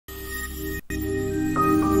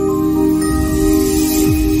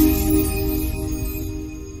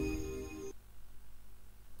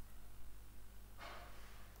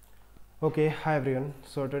Okay, hi everyone.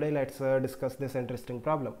 So today let's discuss this interesting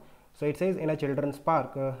problem. So it says in a children's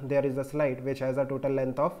park there is a slide which has a total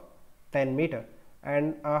length of 10 meter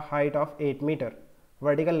and a height of 8 meter.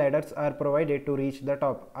 Vertical ladders are provided to reach the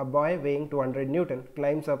top. A boy weighing 200 Newton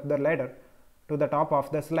climbs up the ladder to the top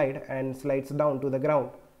of the slide and slides down to the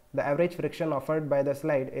ground. The average friction offered by the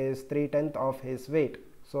slide is 3/10 of his weight.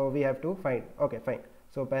 So we have to find. Okay, fine.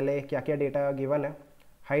 So पहले क्या क्या data given है?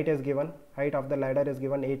 Height is given. Height of the ladder is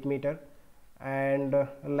given 8 meter. And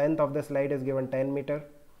length of the slide is given 10 meter.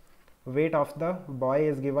 Weight of the boy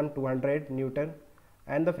is given 200 Newton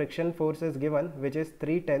and the friction force is given which is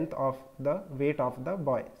 3/10 of the weight of the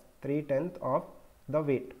boy. 3/10 of the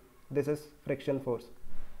weight. This is friction force.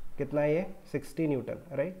 कितना ये 60 Newton,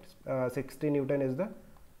 right? 60 Newton is the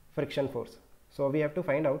friction force. So we have to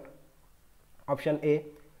find out option A,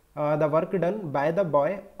 the work done by the boy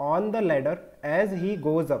on the ladder as he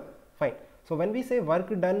goes up. Fine. So when we say work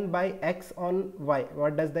done by X on Y,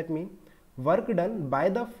 what does that mean? Work done by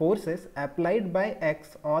the forces applied by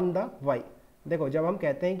X on the Y. देखो जब हम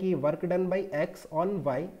कहते हैं कि work done by X on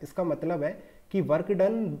Y, इसका मतलब है कि work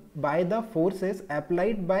done by the forces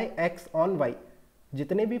applied by X on Y.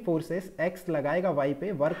 जितने भी forces X लगाएगा Y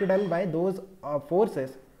पे, work done by those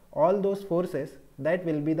forces, all those forces, that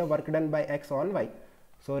will be the work done by X on Y.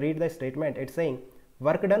 So read the statement. It's saying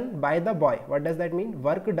work done by the boy. What does that mean?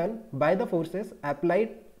 Work done by the forces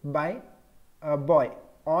applied by a boy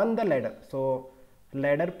on the ladder. So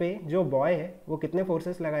ladder पे जो boy है वो कितने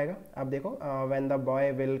forces लगाएगा? आप देखो when the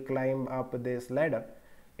boy will climb up this ladder,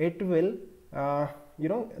 it will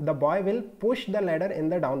the boy will push the ladder in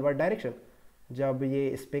the downward direction. जब ये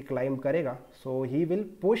इस पे climb करेगा, so he will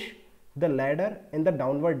push the ladder in the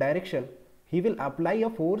downward direction. He will apply a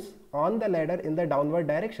force on the ladder in the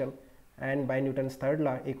downward direction. And by Newton's third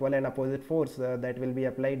law, equal and opposite force that will be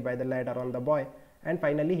applied by the ladder on the boy, and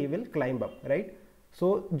finally he will climb up, right? So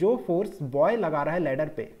जो force boy लगा रहा है ladder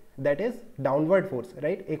पे, that is downward force,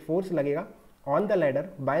 right? एक force लगेगा on the ladder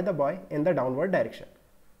by the boy in the downward direction.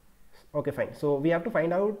 Okay, fine. So we have to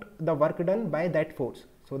find out the work done by that force.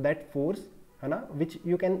 So that force है ना, which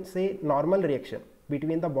you can say normal reaction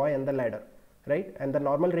between the boy and the ladder, right? And the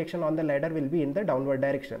normal reaction on the ladder will be in the downward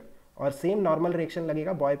direction. और same normal reaction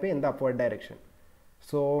लगेगा boy पे in the upward direction.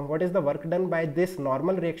 So what is the work done by this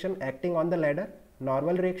normal reaction acting on the ladder?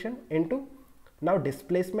 Normal reaction into now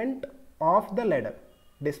displacement of the ladder.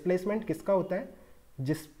 Displacement किसका होता है?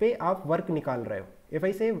 जिस पे आप work निकाल रहे हो. इफ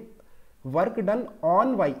आई से work done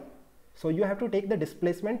on Y, so you have to take the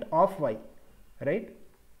displacement of Y, right?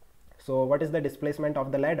 So what is the displacement of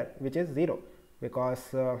the ladder? Which is 0 because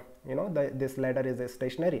this ladder is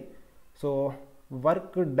stationary. So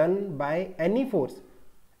work done by any force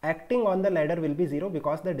acting on the ladder will be 0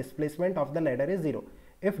 because the displacement of the ladder is 0.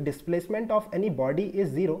 If displacement of any body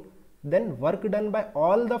is 0, then work done by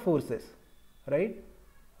all the forces, right,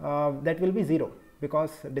 that will be 0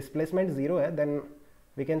 because displacement 0 hai. Then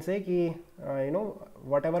we can say ki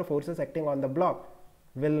whatever forces acting on the block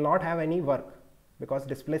will not have any work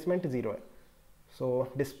because displacement 0 hai. So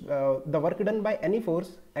the work done by any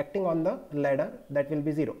force acting on the ladder, that will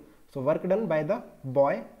be 0. So work done by the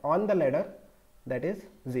boy on the ladder, that is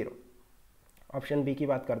 0. Option B की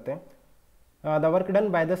बात करते हैं. The work done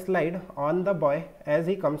by the slide on the boy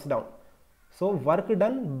as he comes down. So work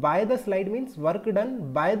done by the slide means work done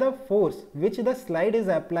by the force which the slide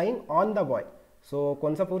is applying on the boy. So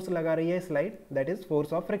कौन सा force लगा रही है slide? That is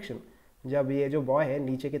force of friction. जब ये जो boy है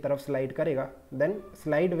नीचे की तरफ slide करेगा, then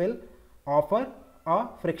slide will offer a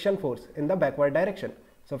friction force in the backward direction.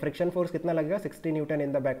 So friction force कितना लगेगा? 60 Newton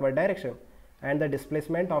in the backward direction, and the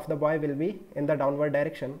displacement of the boy will be in the downward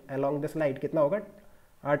direction along the slide. कितना होगा?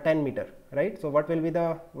 10 meter, right? So what will be the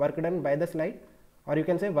work done by the slide, or you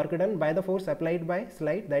can say work done by the force applied by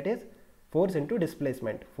slide, that is force into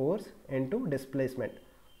displacement. Force into displacement.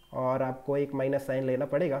 और आपको एक minus sign लेना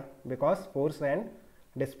पड़ेगा because force and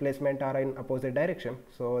displacement are in opposite direction.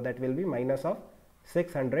 So that will be minus of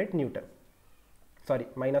 600 Newton.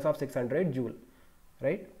 Sorry, minus of 600 joule.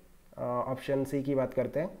 Right. Option C की बात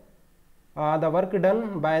करते हैं. The work done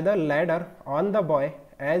by the ladder on the boy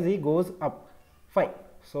as he goes up. Fine.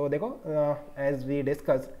 सो देखो as we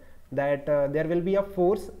discuss that there will be a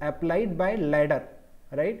force applied by ladder,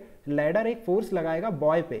 right? Ladder एक force लगाएगा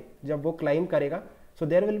boy पे जब वो क्लाइम करेगा. So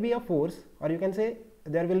there will be a force, और you can say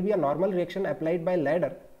there will be a normal reaction applied by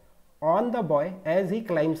ladder on the boy as he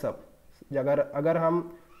climbs up. अगर हम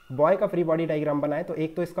boy का फ्री बॉडी डायग्राम बनाए तो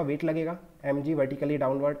एक तो इसका वेट लगेगा mg vertically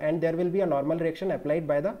downward, and there will be a normal reaction applied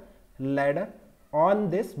by the ladder on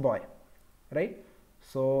this boy, right?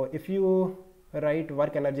 So if you write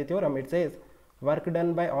work energy theorem, it says work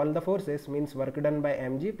done by all the forces means work done by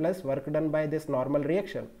mg plus work done by this normal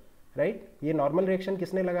reaction, right? ये normal reaction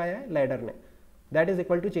किसने लगाया है? Ladder ने. That is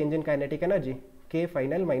equal to change in kinetic energy, k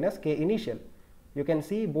final minus k initial. You can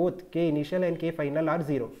see both k initial and k final are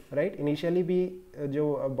 0, right? Initially भी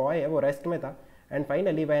जो boy है वो rest में था, and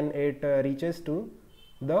finally when it reaches to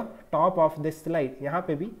the top of this slide, यहाँ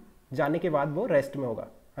पे भी जाने के बाद वो रेस्ट में होगा,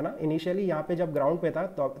 है ना? इनिशियली यहाँ पे जब ग्राउंड पे था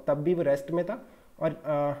तो तब भी वो रेस्ट में था, और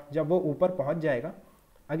जब वो ऊपर पहुँच जाएगा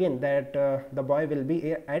again that the boy will be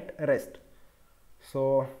at rest.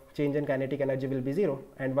 So change in kinetic energy will be 0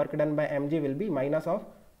 and work done by mg will be minus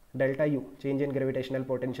of delta u, change in gravitational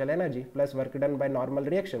potential energy, plus work done by normal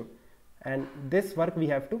reaction, and this work we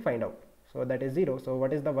have to find out. So that is 0. So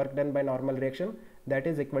what is the work done by normal reaction? That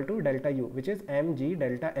is equal to delta u, which is mg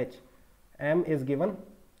delta h. Mg is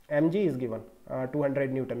given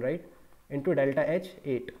 200 Newton, right? Into delta h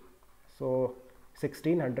 8, so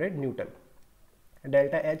 1600 Newton.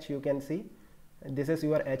 Delta h, you can see this is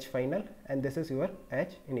your h final and this is your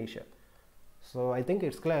h initial. So I think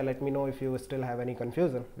it's clear. Let me know if you still have any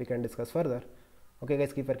confusion. We can discuss further. Okay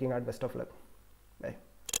guys, keep working hard. Best of luck. Bye.